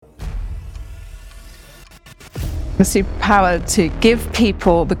The superpower to give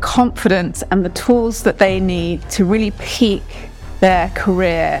people the confidence and the tools that they need to really peak their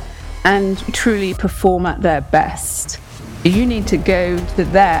career and truly perform at their best. You need to go to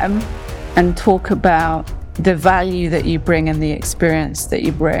them and talk about the value that you bring and the experience that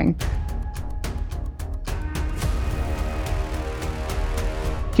you bring.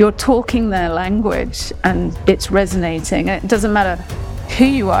 You're talking their language and it's resonating. It doesn't matter who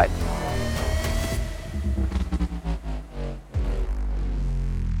you are.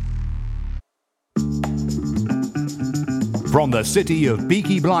 From the city of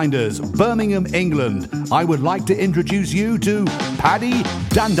Peaky Blinders, Birmingham, England, I would like to introduce you to Paddy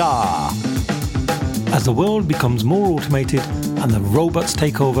Dhanda. As the world becomes more automated and the robots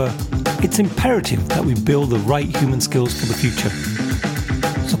take over, it's imperative that we build the right human skills for the future.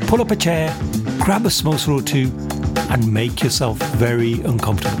 So pull up a chair, grab a samosa or two, and make yourself very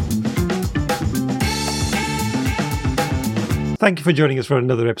uncomfortable. Thank you for joining us for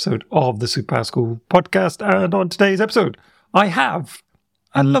another episode of the Superpower School podcast. And on today's episode, I have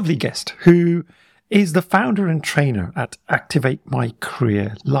a lovely guest who is the founder and trainer at Activate My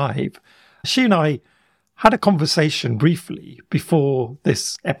Career Live. She and I had a conversation briefly before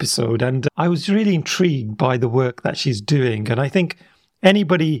this episode, and I was really intrigued by the work that she's doing. And I think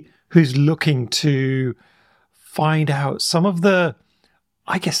anybody who's looking to find out some of the,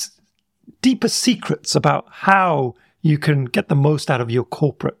 deeper secrets about how you can get the most out of your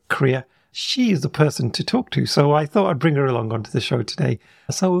corporate career, she is the person to talk to. So I thought I'd bring her along onto the show today.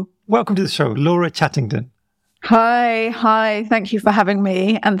 So welcome to the show, Laura Chattington. Hi. Thank you for having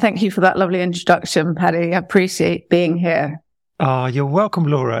me. And thank you for that lovely introduction, Paddy. I appreciate being here. You're welcome,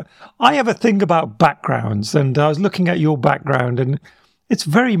 Laura. I have a thing about backgrounds, and I was looking at your background, and it's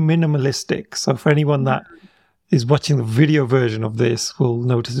very minimalistic. So for anyone that is watching the video version of this will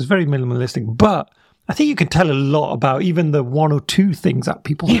notice it's very minimalistic. But I think you can tell a lot about even the one or two things that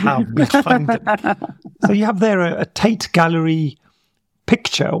people have behind them. So you have there a Tate Gallery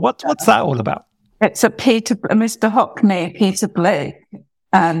picture. What's that all about? It's a Mr. Hockney, Peter Blake.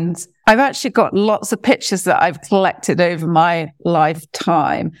 And I've actually got lots of pictures that I've collected over my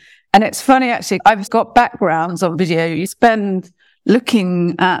lifetime. And it's funny, actually, I've got backgrounds on video. You spend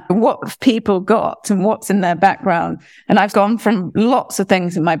looking at what people got and what's in their background. And I've gone from lots of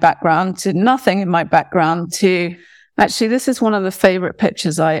things in my background to nothing in my background to, actually, this is one of the favorite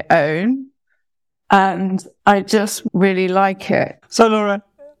pictures I own. And I just really like it. So, Laura,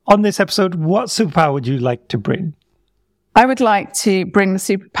 on this episode, what superpower would you like to bring? I would like to bring the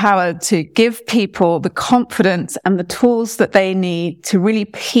superpower to give people the confidence and the tools that they need to really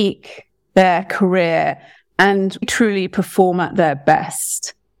peak their career and truly perform at their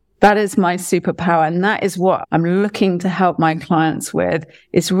best. That is my superpower. And that is what I'm looking to help my clients with,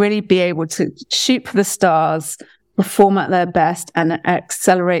 is really be able to shoot for the stars, perform at their best, and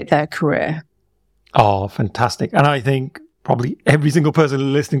accelerate their career. Oh, fantastic. And I think probably every single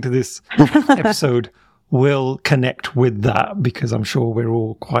person listening to this episode will connect with that, because I'm sure we're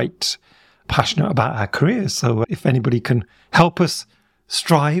all quite passionate about our careers. So if anybody can help us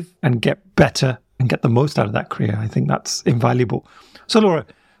strive and get better and get the most out of that career, I think that's invaluable. So, Laura,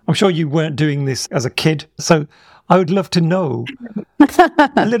 I'm sure you weren't doing this as a kid, so I would love to know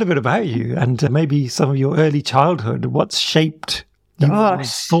a little bit about you and maybe some of your early childhood. What's shaped your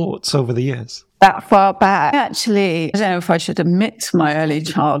thoughts over the years? That far back. Actually, I don't know if I should admit my early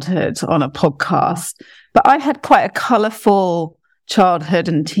childhood on a podcast, but I had quite a colourful childhood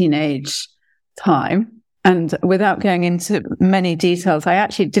and teenage time. And without going into many details, I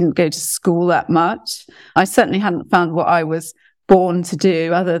actually didn't go to school that much. I certainly hadn't found what I was born to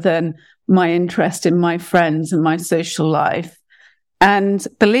do other than my interest in my friends and my social life. And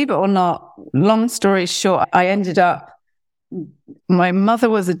believe it or not, long story short, my mother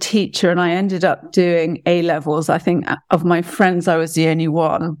was a teacher and I ended up doing A-levels. I think of my friends, I was the only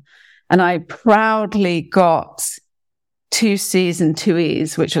one. And I proudly got 2 C's and 2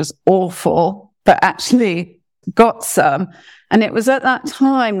 E's, which was awful, but actually got some. And it was at that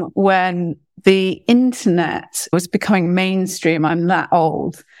time when the internet was becoming mainstream. I'm that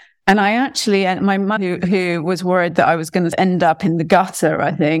old. And my mother, who was worried that I was going to end up in the gutter,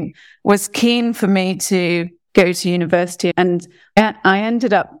 I think, was keen for me to go to university. And I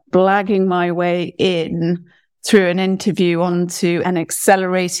ended up blagging my way in through an interview onto an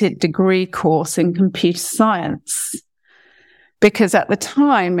accelerated degree course in computer science. Because at the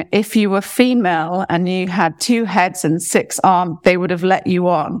time, if you were female and you had 2 heads and 6 arms, they would have let you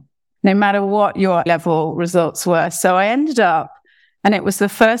on, no matter what your level results were. So I ended up, and it was the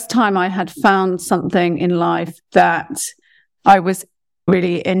first time I had found something in life that I was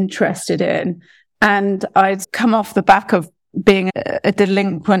really interested in. And I'd come off the back of being a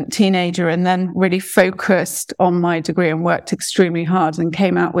delinquent teenager and then really focused on my degree and worked extremely hard and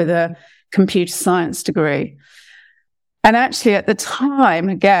came out with a computer science degree. And actually at the time,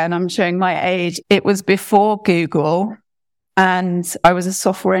 again, I'm showing my age, it was before Google, and I was a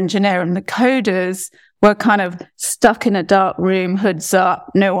software engineer, and the coders were kind of stuck in a dark room, hoods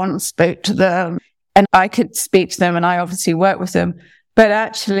up, no one spoke to them, and I could speak to them, and I obviously worked with them. But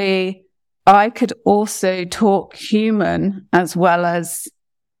actually, I could also talk human as well as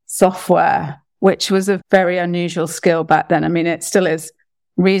software, which was a very unusual skill back then. I mean, it still is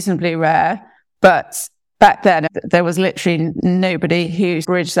reasonably rare, but back then there was literally nobody who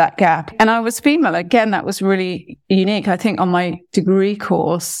bridged that gap. And I was female. Again, that was really unique. I think on my degree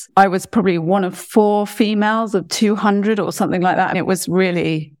course, I was probably one of 4 females of 200 or something like that. And it was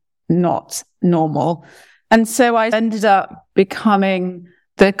really not normal. And so I ended up becoming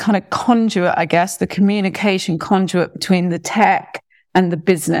the kind of conduit, I guess, the communication conduit between the tech and the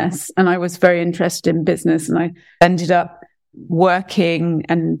business. And I was very interested in business, and I ended up working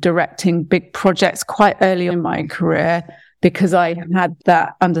and directing big projects quite early in my career because I had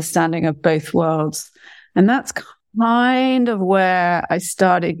that understanding of both worlds. And that's kind of where I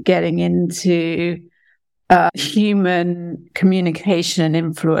started getting into human communication and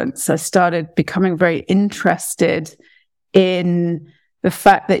influence. I started becoming very interested in the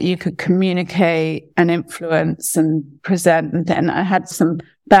fact that you could communicate and influence and present. And then I had some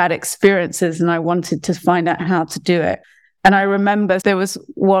bad experiences and I wanted to find out how to do it. And I remember there was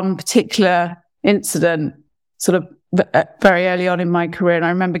one particular incident sort of very early on in my career. And I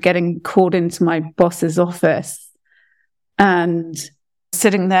remember getting called into my boss's office and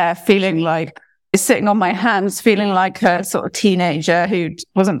sitting there sitting on my hands, feeling like a sort of teenager who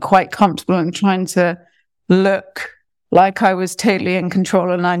wasn't quite comfortable and trying to look like I was totally in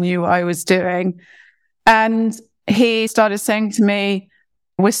control and I knew what I was doing. And he started saying to me,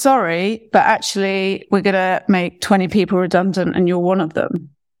 "We're sorry, but actually we're going to make 20 people redundant and you're one of them."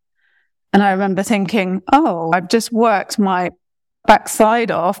 And I remember thinking, oh, I've just worked my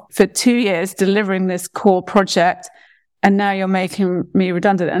backside off for 2 years delivering this core project, and now you're making me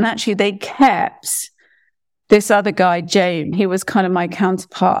redundant. And actually they kept this other guy, James. He was kind of my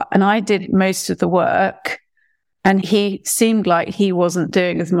counterpart, and I did most of the work, and he seemed like he wasn't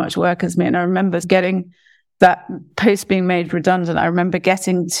doing as much work as me. And I remember getting that post being made redundant. I remember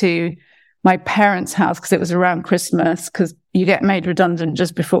getting to my parents' house because it was around Christmas, because you get made redundant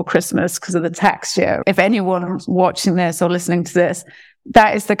just before Christmas because of the tax year. If anyone's watching this or listening to this,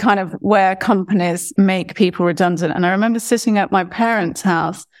 that is the kind of where companies make people redundant. And I remember sitting at my parents'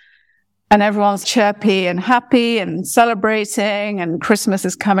 house and everyone's chirpy and happy and celebrating and Christmas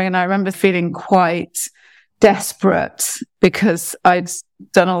is coming. And I remember feeling quite desperate because I'd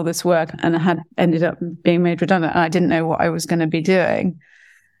done all this work and had ended up being made redundant, and I didn't know what I was going to be doing.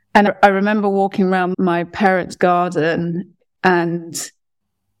 And I remember walking around my parents' garden and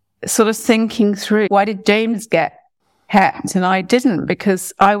sort of thinking through, why did James get kept and I didn't?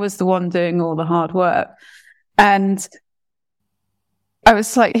 Because I was the one doing all the hard work. And I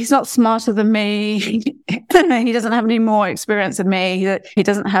was like, he's not smarter than me. He doesn't have any more experience than me. He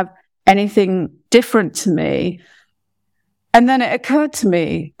doesn't have anything different to me. And then it occurred to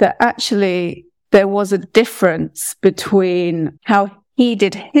me that actually there was a difference between how he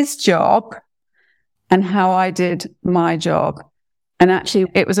did his job and how I did my job. And actually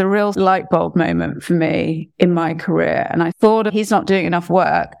it was a real light bulb moment for me in my career. And I thought, he's not doing enough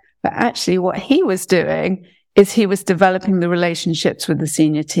work, but actually what he was doing is he was developing the relationships with the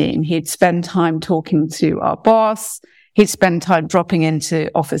senior team. He'd spend time talking to our boss. He'd spend time dropping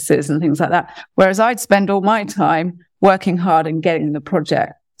into offices and things like that. Whereas I'd spend all my time working hard and getting the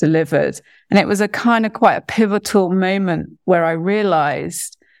project delivered. And it was a kind of quite a pivotal moment where I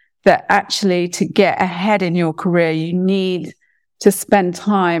realized that actually to get ahead in your career, you need to spend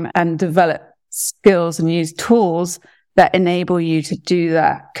time and develop skills and use tools that enable you to do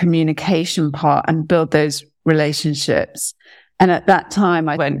that communication part and build those relationships. And at that time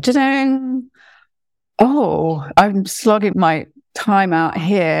I went, oh, I'm slogging my time out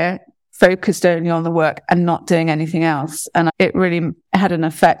here, focused only on the work and not doing anything else. And it really had an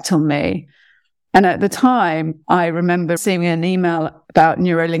effect on me. And at the time, I remember seeing an email about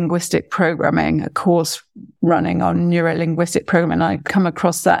neurolinguistic programming, a course running on neurolinguistic programming. I'd come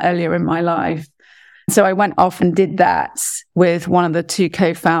across that earlier in my life. So I went off and did that with one of the 2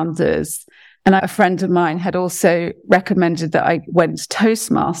 co-founders. And a friend of mine had also recommended that I went to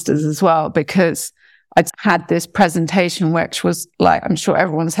Toastmasters as well, because I'd had this presentation, which was like, I'm sure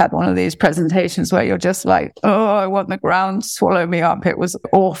everyone's had one of these presentations where you're just like, oh, I want the ground to swallow me up. It was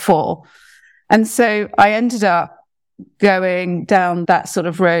awful. And so I ended up going down that sort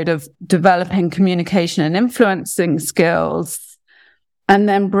of road of developing communication and influencing skills and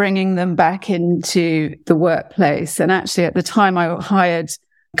then bringing them back into the workplace. And actually at the time I hired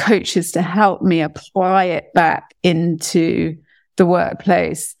coaches to help me apply it back into the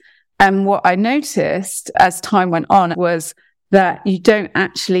workplace. And what I noticed as time went on was that you don't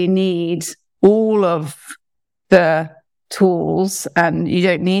actually need all of the tools, and you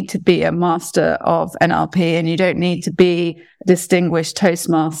don't need to be a master of NLP, and you don't need to be a distinguished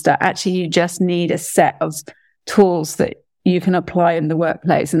Toastmaster. Actually, you just need a set of tools that you can apply in the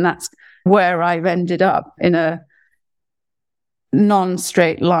workplace. And that's where I've ended up in a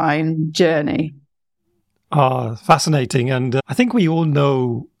non-straight line journey. Fascinating. And I think we all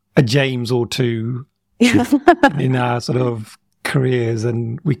know a James or two in our sort of careers,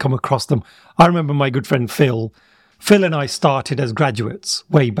 and we come across them. I remember my good friend Phil and I started as graduates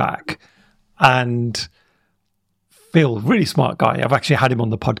way back, and Phil, really smart guy. I've actually had him on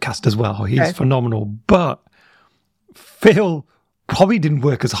the podcast as well. He's phenomenal. But Phil probably didn't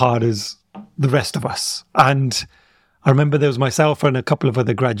work as hard as the rest of us. And I remember there was myself and a couple of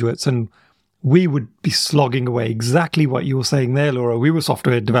other graduates, and we would be slogging away exactly what you were saying there, Laura. We were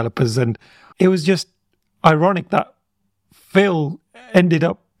software developers, and it was just ironic that Phil ended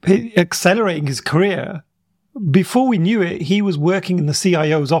up accelerating his career. Before we knew it, he was working in the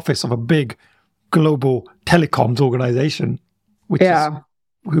CIO's office of a big global telecoms organization, which is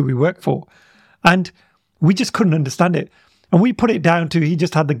who we work for. And we just couldn't understand it. And we put it down to he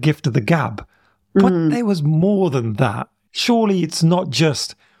just had the gift of the gab. But there was more than that. Surely it's not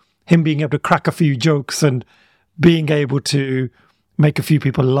just him being able to crack a few jokes and being able to make a few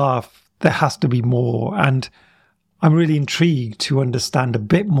people laugh. There has to be more. And I'm really intrigued to understand a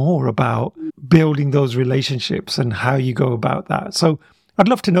bit more about building those relationships and how you go about that. So I'd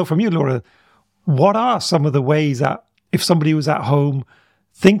love to know from you, Laura, what are some of the ways that if somebody was at home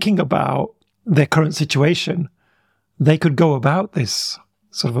thinking about their current situation, they could go about this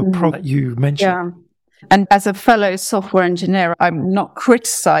sort of approach that you mentioned? Yeah. And as a fellow software engineer, I'm not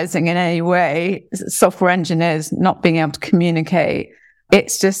criticizing in any way software engineers not being able to communicate.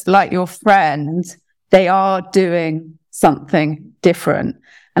 It's just like your friend, they are doing something different.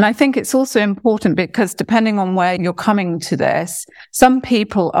 And I think it's also important because depending on where you're coming to this, some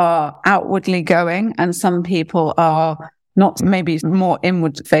people are outwardly going and some people are not, maybe more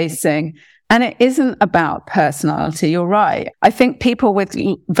inward facing. And it isn't about personality. You're right. I think people with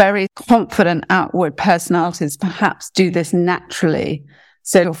very confident outward personalities perhaps do this naturally.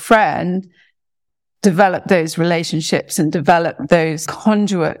 So your friend develop those relationships and develop those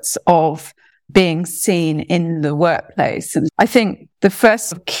conduits of being seen in the workplace. And I think the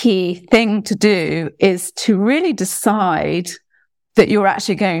first key thing to do is to really decide that you're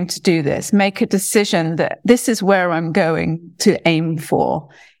actually going to do this. Make a decision that this is where I'm going to aim for.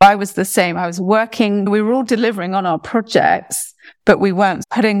 I was the same. I was working, we were all delivering on our projects, but we weren't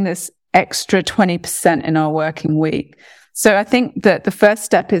putting this extra 20% in our working week. So I think that the first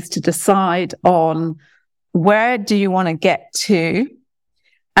step is to decide on where do you want to get to,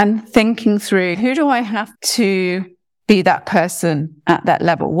 and thinking through, who do I have to be that person at that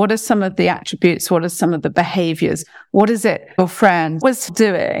level? What are some of the attributes? What are some of the behaviors? What is it your friend was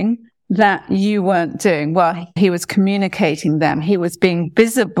doing that you weren't doing? Well, he was communicating them. He was being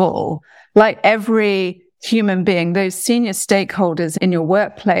visible. Like every human being, those senior stakeholders in your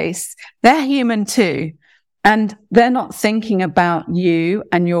workplace, they're human too. And they're not thinking about you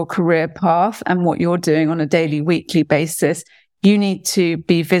and your career path and what you're doing on a daily, weekly basis. You need to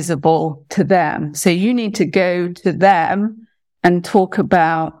be visible to them. So you need to go to them and talk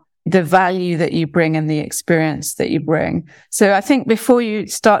about the value that you bring and the experience that you bring. So I think before you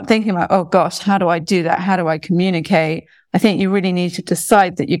start thinking about, oh gosh, how do I do that? How do I communicate? I think you really need to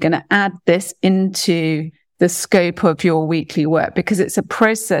decide that you're going to add this into the scope of your weekly work, because it's a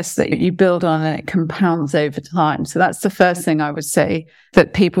process that you build on and it compounds over time. So that's the first thing I would say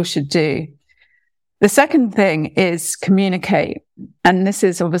that people should do. The second thing is communicate. And this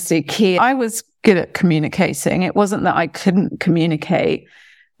is obviously key. I was good at communicating. It wasn't that I couldn't communicate,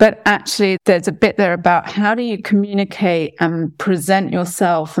 but actually there's a bit there about how do you communicate and present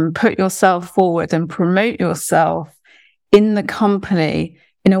yourself and put yourself forward and promote yourself in the company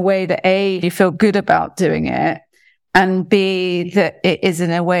in a way that A, you feel good about doing it, and B, that it is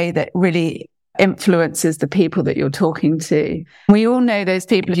in a way that really influences the people that you're talking to. We all know those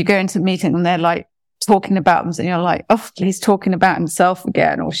people, if you go into a meeting and they're like, talking about them, and you're like, oh, he's talking about himself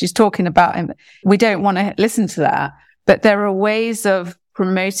again, or she's talking about him. We don't want to listen to that. But there are ways of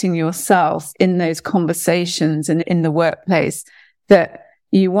promoting yourself in those conversations and in the workplace that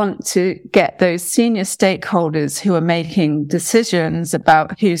you want to get those senior stakeholders who are making decisions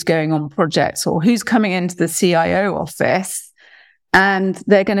about who's going on projects or who's coming into the CIO office. And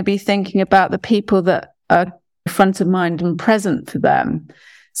they're going to be thinking about the people that are front of mind and present for them.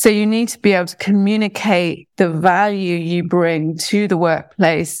 So you need to be able to communicate the value you bring to the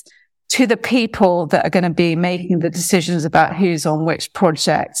workplace, to the people that are going to be making the decisions about who's on which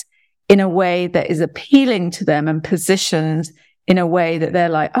project, in a way that is appealing to them and positioned in a way that they're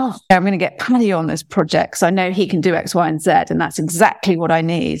like, oh, I'm going to get Paddy on this project because I know he can do X, Y, and Z, and that's exactly what I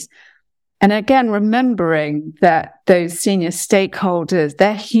need. And again, remembering that those senior stakeholders,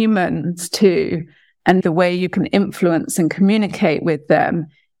 they're humans too, and the way you can influence and communicate with them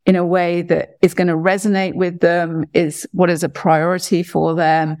in a way that is going to resonate with them, is what is a priority for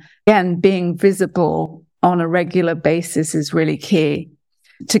them. Again, being visible on a regular basis is really key.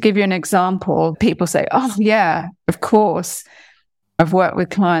 To give you an example, people say, oh, yeah, of course. I've worked with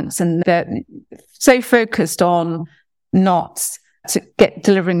clients and they're so focused on not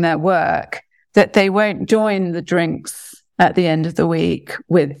delivering their work that they won't join the drinks at the end of the week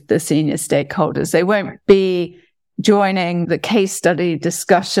with the senior stakeholders. They won't be joining the case study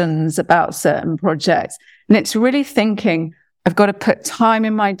discussions about certain projects. And it's really thinking, I've got to put time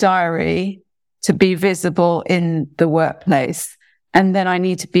in my diary to be visible in the workplace. And then I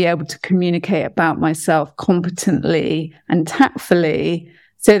need to be able to communicate about myself competently and tactfully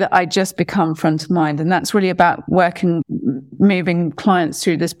so that I just become front of mind. And that's really about moving clients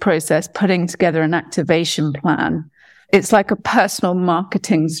through this process, putting together an activation plan. It's like a personal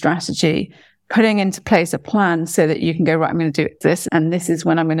marketing strategy, putting into place a plan so that you can go, right, I'm going to do this, and this is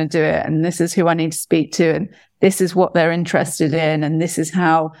when I'm going to do it, and this is who I need to speak to, and this is what they're interested in, and this is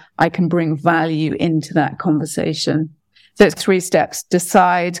how I can bring value into that conversation. So it's 3 steps: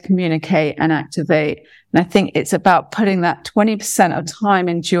 decide, communicate, and activate. And I think it's about putting that 20% of time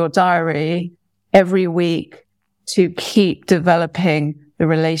into your diary every week to keep developing the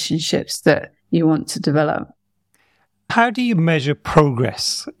relationships that you want to develop. How do you measure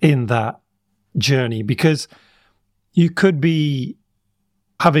progress in that journey? Because you could be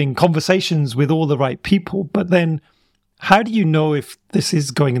having conversations with all the right people, but then how do you know if this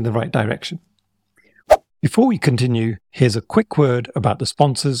is going in the right direction? Before we continue, here's a quick word about the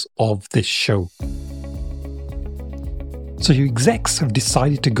sponsors of this show. So you execs have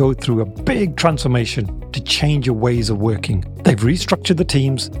decided to go through a big transformation to change your ways of working. They've restructured the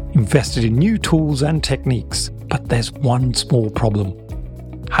teams, invested in new tools and techniques, but there's one small problem.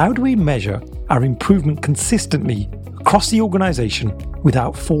 How do we measure our improvement consistently across the organization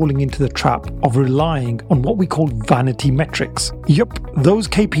without falling into the trap of relying on what we call vanity metrics? Yup, those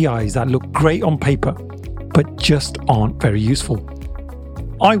KPIs that look great on paper, but just aren't very useful.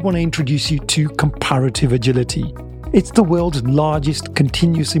 I want to introduce you to Comparative Agility. It's the world's largest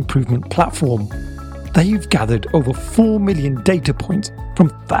continuous improvement platform. They've gathered over 4 million data points from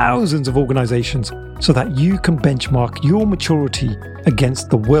thousands of organizations so that you can benchmark your maturity against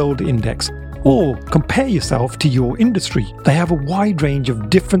the World Index or compare yourself to your industry. They have a wide range of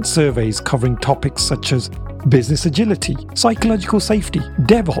different surveys covering topics such as business agility, psychological safety,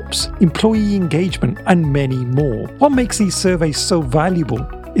 DevOps, employee engagement, and many more. What makes these surveys so valuable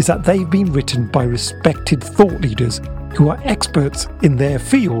is that they've been written by respected thought leaders who are experts in their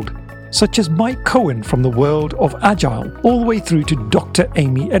field, such as Mike Cohen from the world of Agile, all the way through to Dr.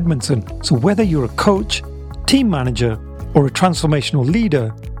 Amy Edmondson. So whether you're a coach, team manager, or a transformational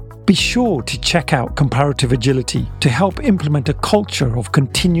leader, be sure to check out Comparative Agility to help implement a culture of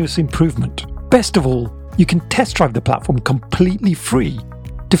continuous improvement. Best of all, you can test drive the platform completely free.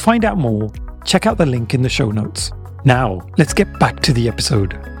 To find out more, check out the link in the show notes. Now, let's get back to the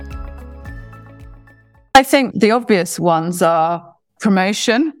episode. I think the obvious ones are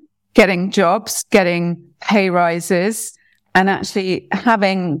promotion, getting jobs, getting pay rises, and actually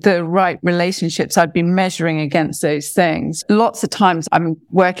having the right relationships. I'd be measuring against those things. Lots of times I'm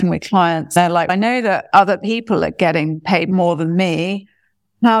working with clients, they're like, I know that other people are getting paid more than me.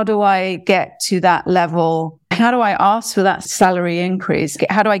 How do I get to that level? How do I ask for that salary increase?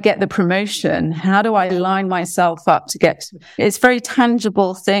 How do I get the promotion? How do I line myself up to get to? It's very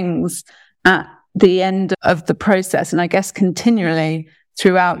tangible things at the end of the process. And I guess continually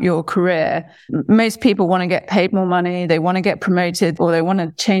throughout your career, most people want to get paid more money. They want to get promoted, or they want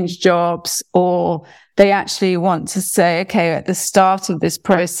to change jobs, or they actually want to say, okay, at the start of this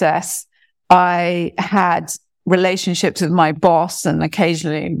process, I had relationships with my boss and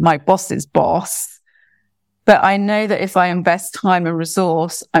occasionally my boss's boss. But I know that if I invest time and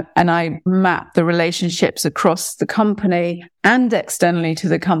resource and I map the relationships across the company and externally to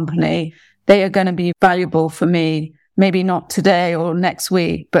the company, they are going to be valuable for me maybe not today or next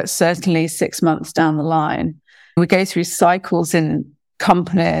week, but certainly 6 months down the line. We go through cycles in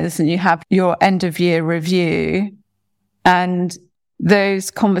companies, and you have your end of year review, and those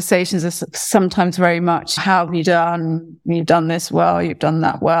conversations are sometimes very much, how have you done? You've done this well, you've done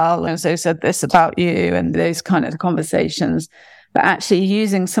that well, and so said this about you, and those kind of conversations. But actually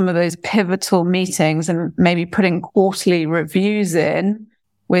using some of those pivotal meetings and maybe putting quarterly reviews in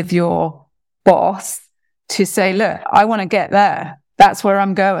with your boss to say, look, I want to get there. That's where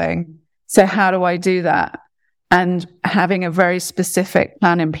I'm going. So how do I do that? And having a very specific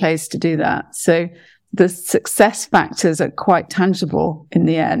plan in place to do that. So the success factors are quite tangible in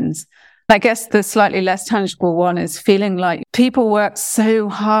the end. I guess the slightly less tangible one is feeling like people work so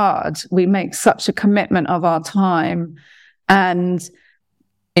hard. We make such a commitment of our time, and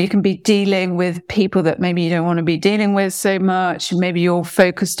you can be dealing with people that maybe you don't want to be dealing with so much. Maybe you're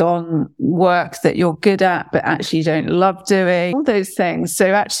focused on work that you're good at, but actually you don't love doing, all those things.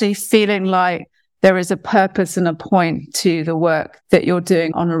 So actually feeling like there is a purpose and a point to the work that you're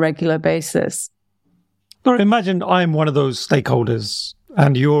doing on a regular basis. Or imagine I'm one of those stakeholders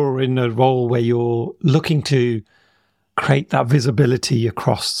and you're in a role where you're looking to create that visibility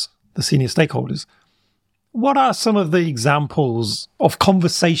across the senior stakeholders. What are some of the examples of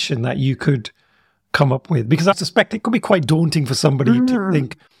conversation that you could come up with? Because I suspect it could be quite daunting for somebody to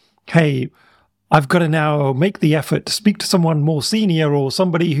think, hey, I've got to now make the effort to speak to someone more senior or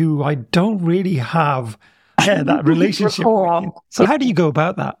somebody who I don't really have that relationship with. So how do you go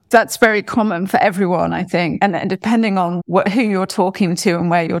about that? That's very common for everyone, I think. And depending on who you're talking to and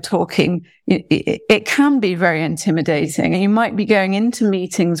where you're talking, it can be very intimidating. And you might be going into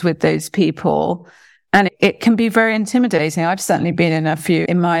meetings with those people, and it can be very intimidating. I've certainly been in a few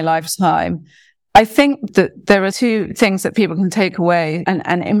in my lifetime. I think that there are two things that people can take away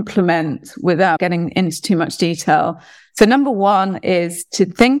and implement without getting into too much detail. So number one is to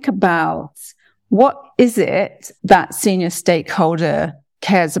think about, what is it that senior stakeholder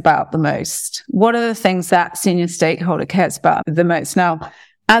cares about the most? What are the things that senior stakeholder cares about the most? Now,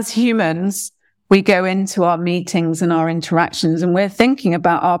 as humans, we go into our meetings and our interactions and we're thinking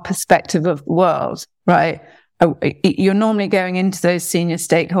about our perspective of the world, right? You're normally going into those senior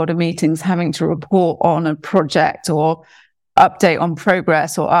stakeholder meetings having to report on a project or update on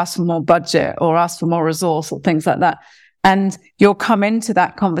progress or ask for more budget or ask for more resource or things like that. And you'll come into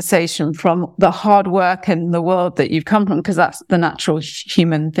that conversation from the hard work and the world that you've come from, because that's the natural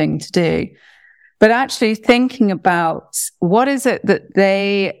human thing to do. But actually thinking about what is it that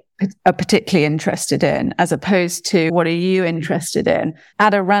they are particularly interested in, as opposed to what are you interested in?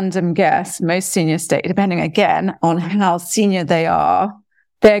 At a random guess, most senior state, depending again on how senior they are,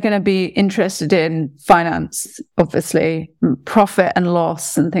 they're going to be interested in finance, obviously, profit and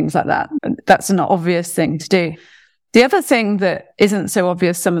loss and things like that. That's an obvious thing to do. The other thing that isn't so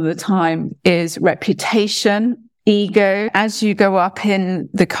obvious some of the time is reputation, ego. As you go up in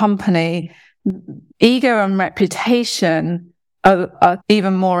the company, ego and reputation are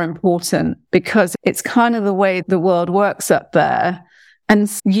even more important, because it's kind of the way the world works up there.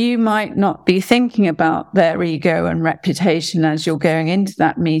 And you might not be thinking about their ego and reputation as you're going into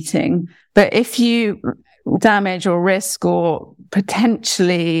that meeting. But if you damage or risk or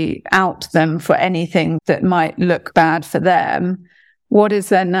potentially out them for anything that might look bad for them, what is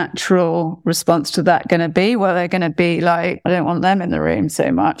their natural response to that going to be? Well, they're going to be like, I don't want them in the room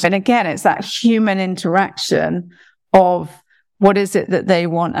so much. And again, it's that human interaction of what is it that they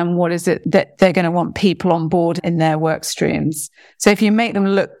want and what is it that they're going to want people on board in their work streams. So if you make them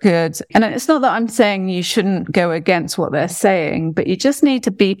look good, and it's not that I'm saying you shouldn't go against what they're saying, but you just need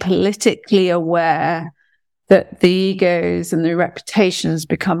to be politically aware that the egos and the reputations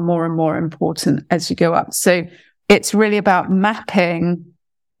become more and more important as you go up. So it's really about mapping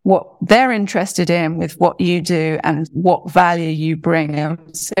what they're interested in with what you do and what value you bring.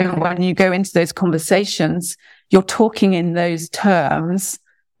 So when you go into those conversations, you're talking in those terms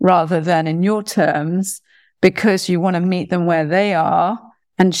rather than in your terms, because you want to meet them where they are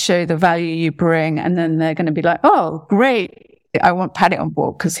and show the value you bring. And then they're going to be like, oh, great. I want Paddy on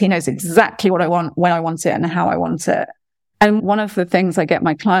board because he knows exactly what I want, when I want it and how I want it. And one of the things I get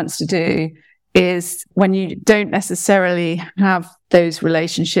my clients to do is, when you don't necessarily have those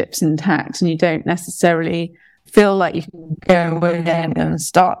relationships intact and you don't necessarily feel like you can go in and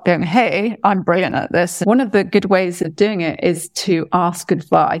start going, hey, I'm brilliant at this. One of the good ways of doing it is to ask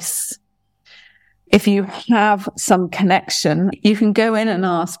advice. If you have some connection, you can go in and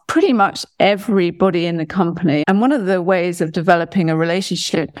ask pretty much everybody in the company. And one of the ways of developing a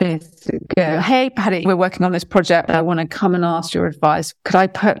relationship is to go, hey, Paddy, we're working on this project. I want to come and ask your advice. Could I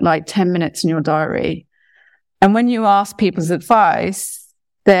put like 10 minutes in your diary? And when you ask people's advice,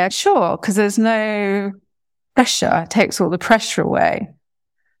 they're sure, because there's no pressure. It takes all the pressure away.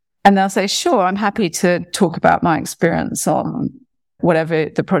 And they'll say, sure, I'm happy to talk about my experience on whatever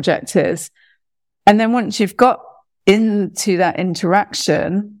the project is. And then once you've got into that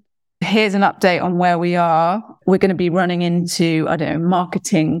interaction, here's an update on where we are. We're going to be running into,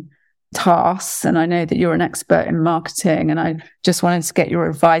 marketing tasks. And I know that you're an expert in marketing, and I just wanted to get your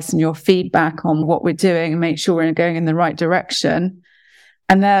advice and your feedback on what we're doing and make sure we're going in the right direction.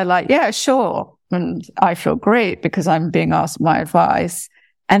 And they're like, yeah, sure. And I feel great because I'm being asked my advice.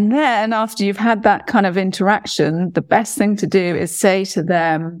 And then after you've had that kind of interaction, the best thing to do is say to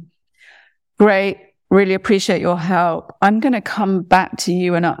them, great, really appreciate your help. I'm going to come back to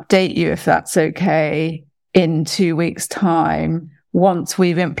you and update you, if that's okay, in 2 weeks' time, once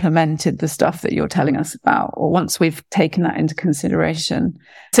we've implemented the stuff that you're telling us about, or once we've taken that into consideration.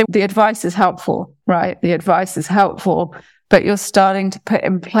 So the advice is helpful, right? The advice is helpful, but you're starting to put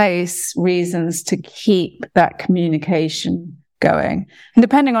in place reasons to keep that communication going. And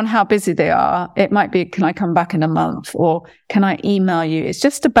depending on how busy they are, it might be, can I come back in a month, or can I email you? It's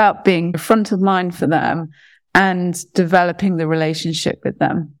just about being front of mind for them and developing the relationship with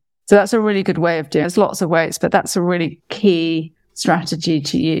them. So that's a really good way of doing it. There's lots of ways, but that's a really key strategy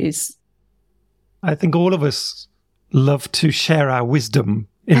to use. I think all of us love to share our wisdom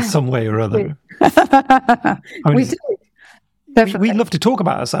in some way or other. We do. We love to talk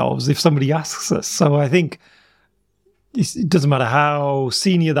about ourselves if somebody asks us. So I think it doesn't matter how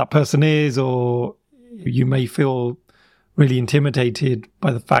senior that person is, or you may feel really intimidated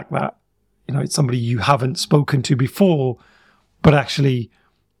by the fact that, it's somebody you haven't spoken to before, but actually,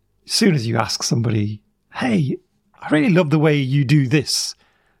 as soon as you ask somebody, hey, I really love the way you do this,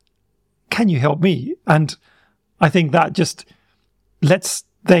 can you help me? And I think that just lets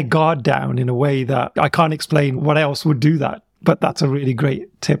their guard down in a way that I can't explain what else would do that. But that's a really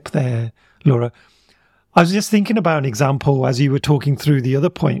great tip there, Laura. I was just thinking about an example as you were talking through the other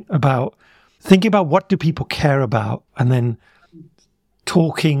point about thinking about what do people care about, and then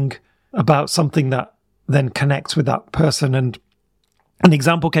talking about something that then connects with that person. And an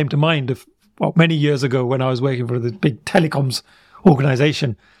example came to mind of many years ago when I was working for this big telecoms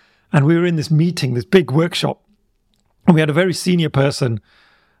organization, and we were in this meeting, this big workshop, and we had a very senior person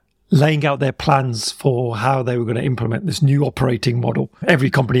laying out their plans for how they were going to implement this new operating model. Every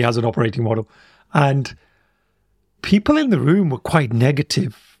company has an operating model. And people in the room were quite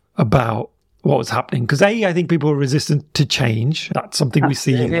negative about what was happening. Because I think people are resistant to change. That's something we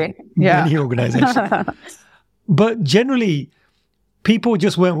see in many organizations. But generally, people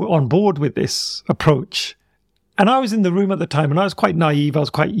just weren't on board with this approach. And I was in the room at the time, and I was quite naive. I was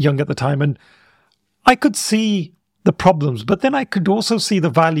quite young at the time. And I could see the problems, but then I could also see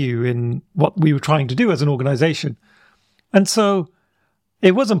the value in what we were trying to do as an organization. And so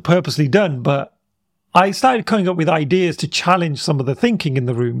it wasn't purposely done, but I started coming up with ideas to challenge some of the thinking in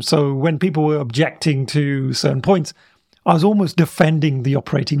the room. So when people were objecting to certain points, I was almost defending the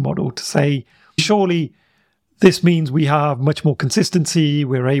operating model to say, surely this means we have much more consistency,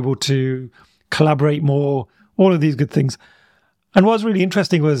 we're able to collaborate more, all of these good things. And what was really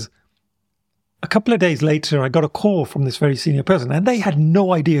interesting was a couple of days later, I got a call from this very senior person, and they had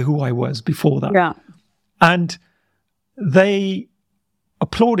no idea who I was before that. Yeah. And they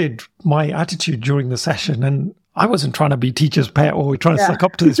applauded my attitude during the session. And I wasn't trying to be teacher's pet or trying to suck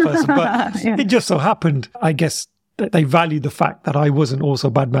up to this person, but it just so happened, I guess, that they valued the fact that I wasn't also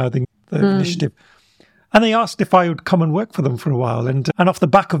bad-mouthing the initiative. And they asked if I would come and work for them for a while. And off the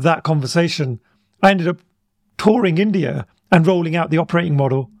back of that conversation, I ended up touring India and rolling out the operating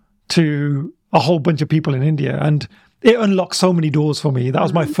model to a whole bunch of people in India. And it unlocked so many doors for me. That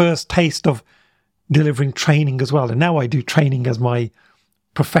was my first taste of delivering training as well. And now I do training as my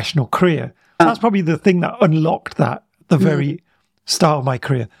professional career. That's probably the thing that unlocked that at the very start of my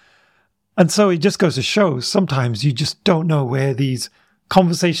career. And so it just goes to show, sometimes you just don't know where these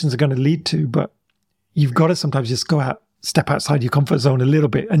conversations are going to lead to, but you've got to sometimes just go out, step outside your comfort zone a little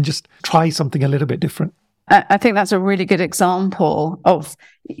bit and just try something a little bit different. I think that's a really good example of,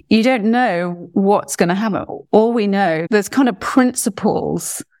 you don't know what's going to happen. All we know, there's kind of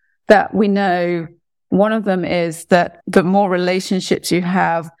principles that we know. One of them is that the more relationships you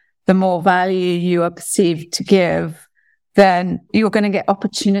have, the more value you are perceived to give, then you're going to get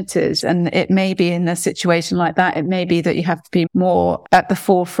opportunities. And it may be in a situation like that, it may be that you have to be more at the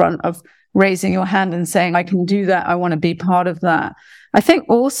forefront of raising your hand and saying, I can do that. I want to be part of that. I think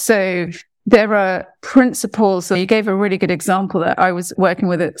also there are principles. So you gave a really good example that I was working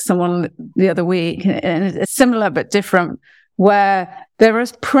with someone the other week, and it's similar but different, where there are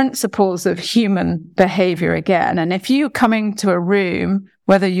principles of human behavior again. And if you're coming to a room,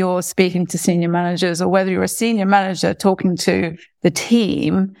 whether you're speaking to senior managers or whether you're a senior manager talking to the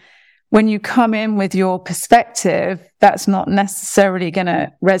team, when you come in with your perspective, that's not necessarily going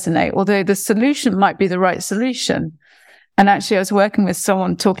to resonate, although the solution might be the right solution. And actually, I was working with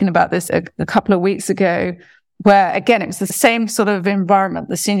someone talking about this a couple of weeks ago, where, again, it was the same sort of environment.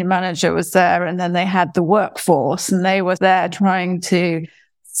 The senior manager was there, and then they had the workforce, and they were there trying to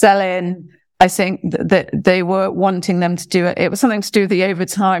sell in. I think that they were wanting them to do it. It was something to do with the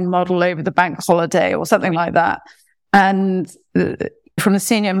overtime model over the bank holiday or something like that. And from the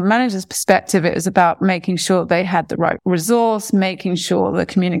senior manager's perspective, it was about making sure they had the right resource, making sure the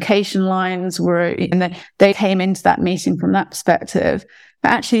communication lines were, and they came into that meeting from that perspective.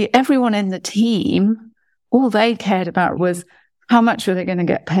 But actually, everyone in the team, all they cared about was how much were they going to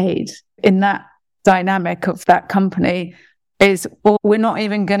get paid. In that dynamic of that company is, well, we're not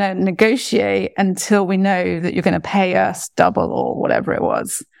even going to negotiate until we know that you're going to pay us double or whatever it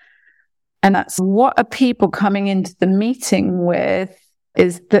was. And that's what are people coming into the meeting with,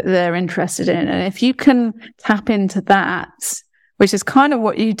 is that they're interested in. And if you can tap into that, which is kind of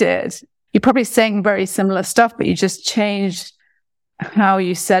what you did, you're probably saying very similar stuff, but you just changed how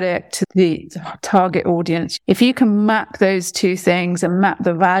you said it to the target audience. If you can map those two things and map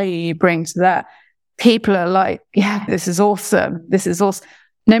the value you bring to that, people are like, yeah, this is awesome. This is awesome.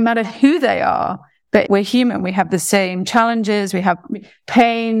 No matter who they are, but we're human. We have the same challenges. We have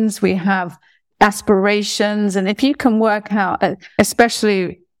pains. We have aspirations. And if you can work out,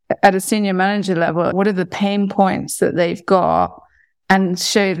 especially at a senior manager level, what are the pain points that they've got, and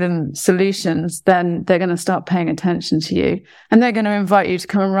show them solutions, then they're going to start paying attention to you. And they're going to invite you to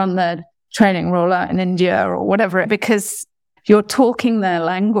come and run their training rollout in India or whatever, because you're talking their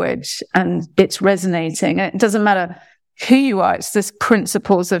language and it's resonating. And it doesn't matter who you are. It's this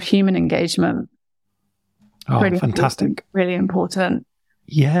principles of human engagement. Oh, really fantastic. Really important.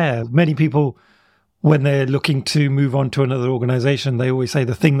 Yeah. Many people, when they're looking to move on to another organization, they always say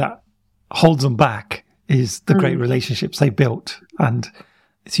the thing that holds them back is the great relationships they built. And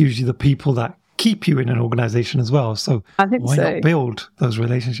it's usually the people that keep you in an organization as well. So why not build those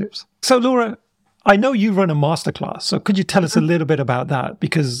relationships? So Laura, I know you run a masterclass. So could you tell us a little bit about that?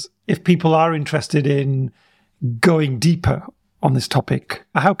 Because if people are interested in going deeper on this topic,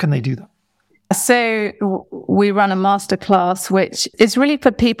 how can they do that? So we run a masterclass, which is really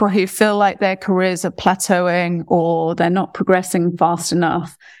for people who feel like their careers are plateauing or they're not progressing fast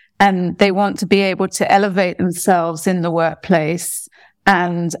enough, and they want to be able to elevate themselves in the workplace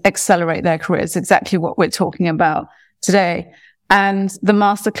and accelerate their careers, exactly what we're talking about today. And the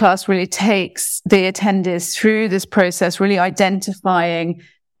masterclass really takes the attendees through this process, really identifying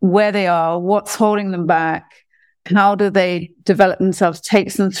where they are, what's holding them back, how do they develop themselves,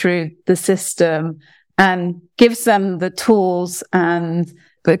 takes them through the system and gives them the tools and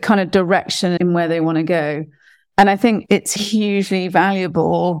the kind of direction in where they want to go. And I think it's hugely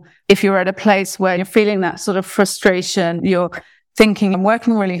valuable if you're at a place where you're feeling that sort of frustration, you're thinking, I'm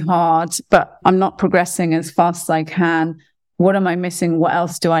working really hard, but I'm not progressing as fast as I can. What am I missing? What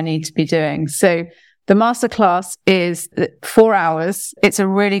else do I need to be doing? So the masterclass is 4 hours. It's a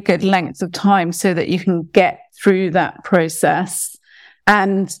really good length of time so that you can get through that process.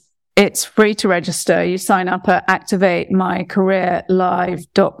 And it's free to register. You sign up at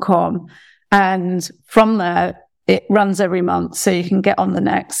activatemycareerlive.com. And from there, it runs every month. So you can get on the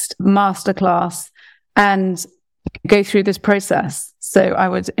next masterclass and go through this process. So I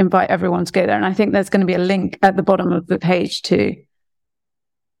would invite everyone to go there. And I think there's going to be a link at the bottom of the page too.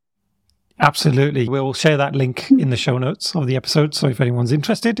 Absolutely. We'll share that link in the show notes of the episode. So if anyone's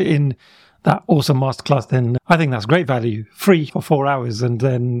interested in that awesome masterclass, then I think that's great value. Free for 4 hours. And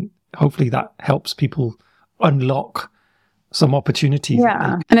then hopefully that helps people unlock some opportunities.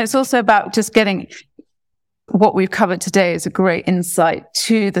 Yeah. And it's also about just getting what we've covered today is a great insight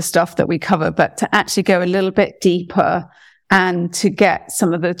to the stuff that we cover, but to actually go a little bit deeper and to get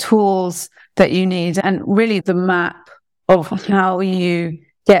some of the tools that you need and really the map of how you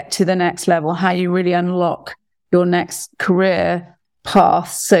get to the next level, how you really unlock your next career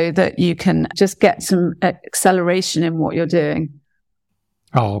path so that you can just get some acceleration in what you're doing.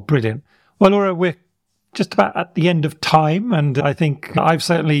 Oh, brilliant. Well, Laura, we're just about at the end of time, and I think I've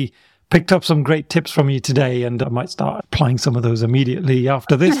certainly picked up some great tips from you today, and I might start applying some of those immediately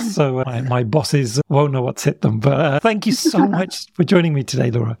after this, so my bosses won't know what's hit them. But thank you so much for joining me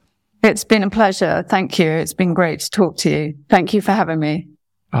today, Laura. It's been a pleasure. Thank you. It's been great to talk to you. Thank you for having me.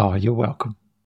 Oh, you're welcome.